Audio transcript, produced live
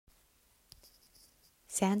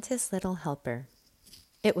Santa's Little Helper.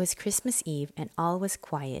 It was Christmas Eve and all was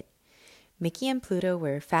quiet. Mickey and Pluto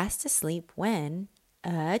were fast asleep when,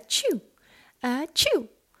 achoo, achoo,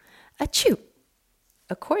 achoo.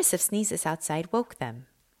 A chorus of sneezes outside woke them.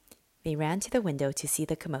 They ran to the window to see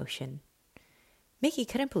the commotion. Mickey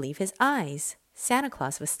couldn't believe his eyes. Santa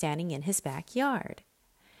Claus was standing in his backyard.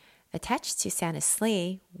 Attached to Santa's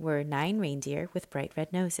sleigh were 9 reindeer with bright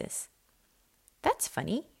red noses. That's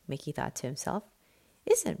funny, Mickey thought to himself.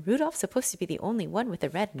 Isn't Rudolph supposed to be the only one with a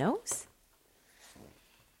red nose?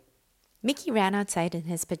 Mickey ran outside in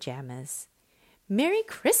his pajamas. "Merry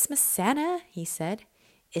Christmas, Santa," he said.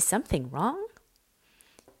 "Is something wrong?"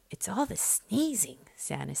 "It's all the sneezing,"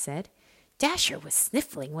 Santa said. "Dasher was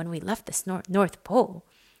sniffling when we left the North Pole,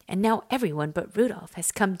 and now everyone but Rudolph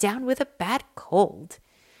has come down with a bad cold.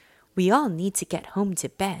 We all need to get home to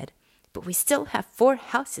bed, but we still have 4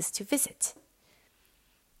 houses to visit."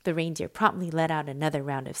 The reindeer promptly let out another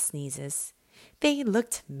round of sneezes. They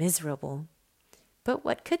looked miserable. But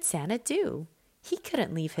what could Santa do? He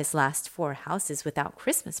couldn't leave his last 4 houses without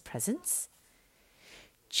Christmas presents.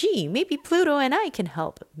 "Gee, maybe Pluto and I can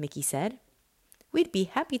help," Mickey said. "We'd be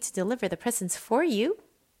happy to deliver the presents for you."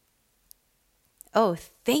 "Oh,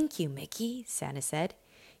 thank you, Mickey," Santa said.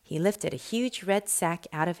 He lifted a huge red sack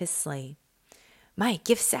out of his sleigh. "My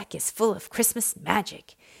gift sack is full of Christmas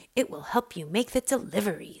magic. It will help you make the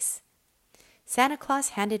deliveries." Santa Claus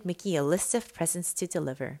handed Mickey a list of presents to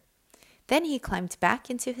deliver. Then he climbed back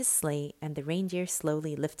into his sleigh, and the reindeer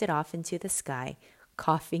slowly lifted off into the sky,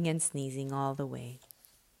 coughing and sneezing all the way.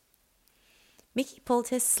 Mickey pulled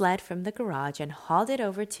his sled from the garage and hauled it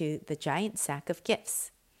over to the giant sack of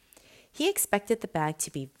gifts. He expected the bag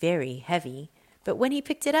to be very heavy, but when he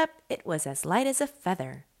picked it up, it was as light as a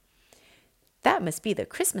feather. "That must be the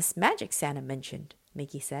Christmas magic Santa mentioned,"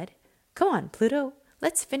 Mickey said. "Come on, Pluto,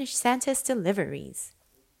 let's finish Santa's deliveries."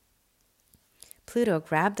 Pluto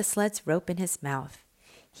grabbed the sled's rope in his mouth.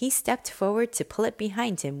 He stepped forward to pull it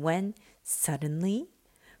behind him when, suddenly,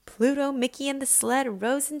 Pluto, Mickey, and the sled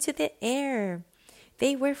rose into the air.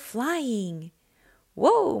 They were flying.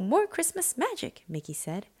 "Whoa, more Christmas magic," Mickey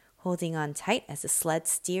said, holding on tight as the sled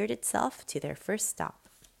steered itself to their first stop.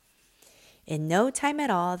 In no time at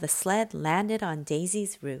all, the sled landed on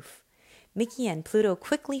Daisy's roof. Mickey and Pluto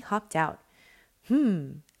quickly hopped out.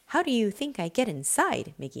 How do you think I get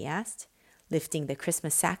inside?" Mickey asked, lifting the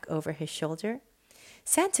Christmas sack over his shoulder.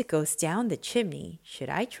 "Santa goes down the chimney. Should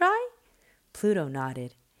I try?" Pluto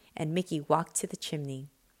nodded, and Mickey walked to the chimney.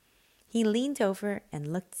 He leaned over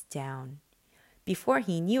and looked down. Before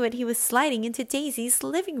he knew it, he was sliding into Daisy's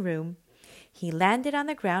living room. He landed on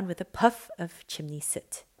the ground with a puff of chimney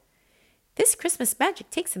soot. "This Christmas magic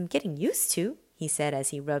takes some getting used to," he said as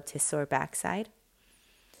he rubbed his sore backside.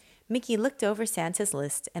 Mickey looked over Santa's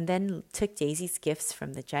list and then took Daisy's gifts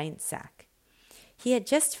from the giant sack. He had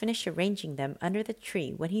just finished arranging them under the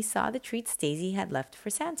tree when he saw the treats Daisy had left for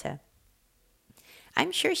Santa.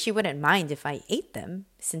 "I'm sure she wouldn't mind if I ate them,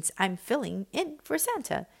 since I'm filling in for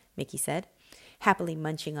Santa," Mickey said, happily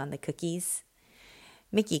munching on the cookies.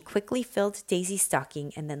 Mickey quickly filled Daisy's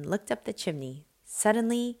stocking and then looked up the chimney.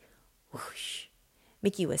 Suddenly, whoosh,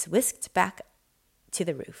 Mickey was whisked back to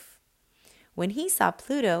the roof. When he saw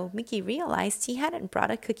Pluto, Mickey realized he hadn't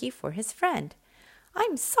brought a cookie for his friend.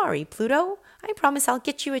 "I'm sorry, Pluto. I promise I'll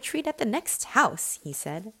get you a treat at the next house," he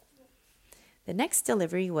said. The next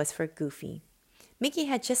delivery was for Goofy. Mickey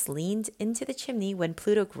had just leaned into the chimney when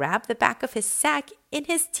Pluto grabbed the back of his sack in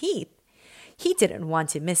his teeth. He didn't want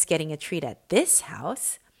to miss getting a treat at this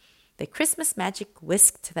house. The Christmas magic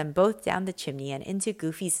whisked them both down the chimney and into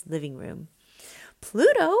Goofy's living room.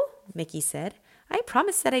 "Pluto," Mickey said, "I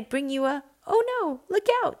promised that I'd bring you a— Oh no, look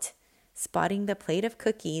out!" Spotting the plate of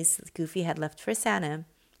cookies Goofy had left for Santa,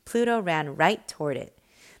 Pluto ran right toward it.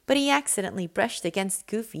 But he accidentally brushed against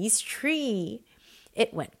Goofy's tree.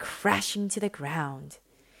 It went crashing to the ground.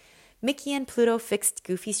 Mickey and Pluto fixed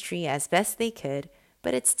Goofy's tree as best they could,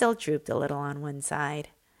 but it still drooped a little on one side.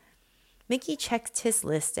 Mickey checked his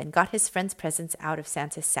list and got his friend's presents out of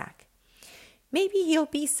Santa's sack. "Maybe he'll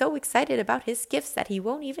be so excited about his gifts that he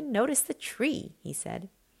won't even notice the tree," he said.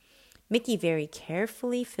 Mickey very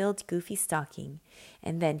carefully filled Goofy's stocking,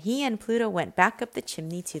 and then he and Pluto went back up the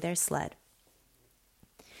chimney to their sled.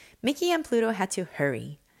 Mickey and Pluto had to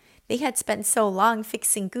hurry. They had spent so long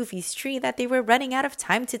fixing Goofy's tree that they were running out of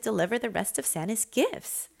time to deliver the rest of Santa's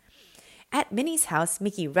gifts. At Minnie's house,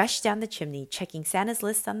 Mickey rushed down the chimney, checking Santa's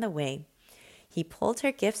list on the way. He pulled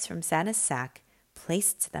her gifts from Santa's sack,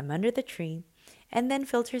 placed them under the tree, and then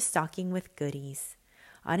filled her stocking with goodies.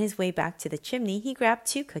 On his way back to the chimney, he grabbed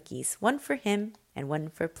 2 cookies, one for him and one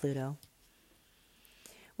for Pluto.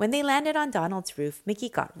 When they landed on Donald's roof, Mickey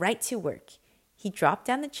got right to work. He dropped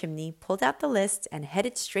down the chimney, pulled out the list, and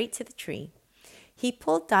headed straight to the tree. He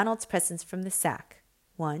pulled Donald's presents from the sack.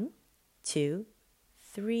 1, 2,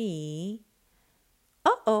 3.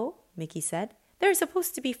 Uh-oh, Mickey said. There are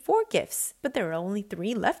supposed to be 4 gifts, but there are only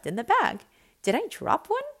 3 left in the bag. Did I drop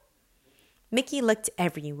one? Mickey looked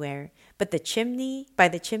everywhere, but by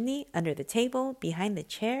the chimney, under the table, behind the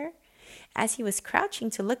chair. As he was crouching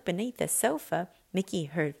to look beneath the sofa, Mickey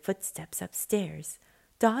heard footsteps upstairs.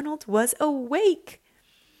 Donald was awake.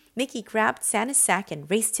 Mickey grabbed Santa's sack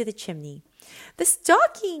and raced to the chimney. The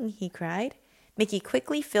stocking, he cried. Mickey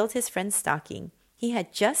quickly filled his friend's stocking. He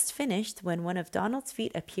had just finished when one of Donald's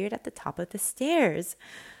feet appeared at the top of the stairs.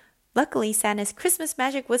 Luckily, Santa's Christmas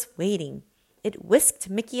magic was waiting. It whisked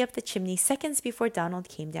Mickey up the chimney seconds before Donald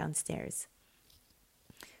came downstairs.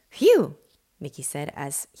 Phew, Mickey said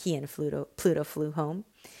as he and Pluto flew home.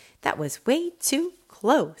 That was way too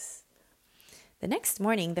close. The next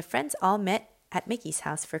morning, the friends all met at Mickey's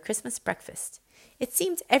house for Christmas breakfast. It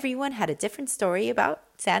seemed everyone had a different story about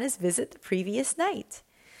Santa's visit the previous night.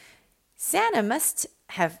 Santa must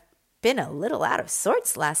have been a little out of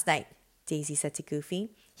sorts last night, Daisy said to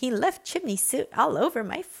Goofy. He left chimney soot all over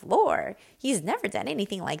my floor. He's never done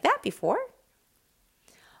anything like that before.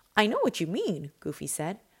 I know what you mean, Goofy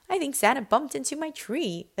said. I think Santa bumped into my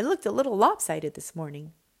tree. It looked a little lopsided this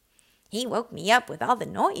morning. He woke me up with all the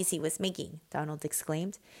noise he was making, Donald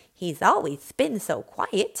exclaimed. He's always been so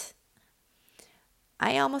quiet.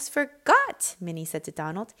 I almost forgot, Minnie said to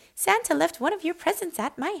Donald. Santa left one of your presents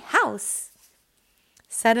at my house.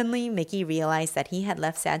 Suddenly, Mickey realized that he had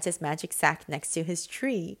left Santa's magic sack next to his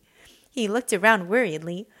tree. He looked around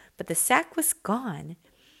worriedly, but the sack was gone.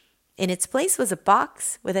 In its place was a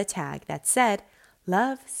box with a tag that said,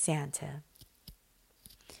 Love, Santa.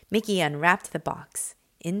 Mickey unwrapped the box.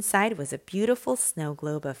 Inside was a beautiful snow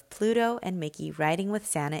globe of Pluto and Mickey riding with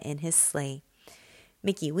Santa in his sleigh.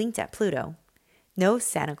 Mickey winked at Pluto. No,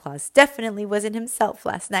 Santa Claus definitely wasn't himself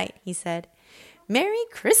last night, he said. Merry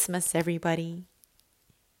Christmas, everybody.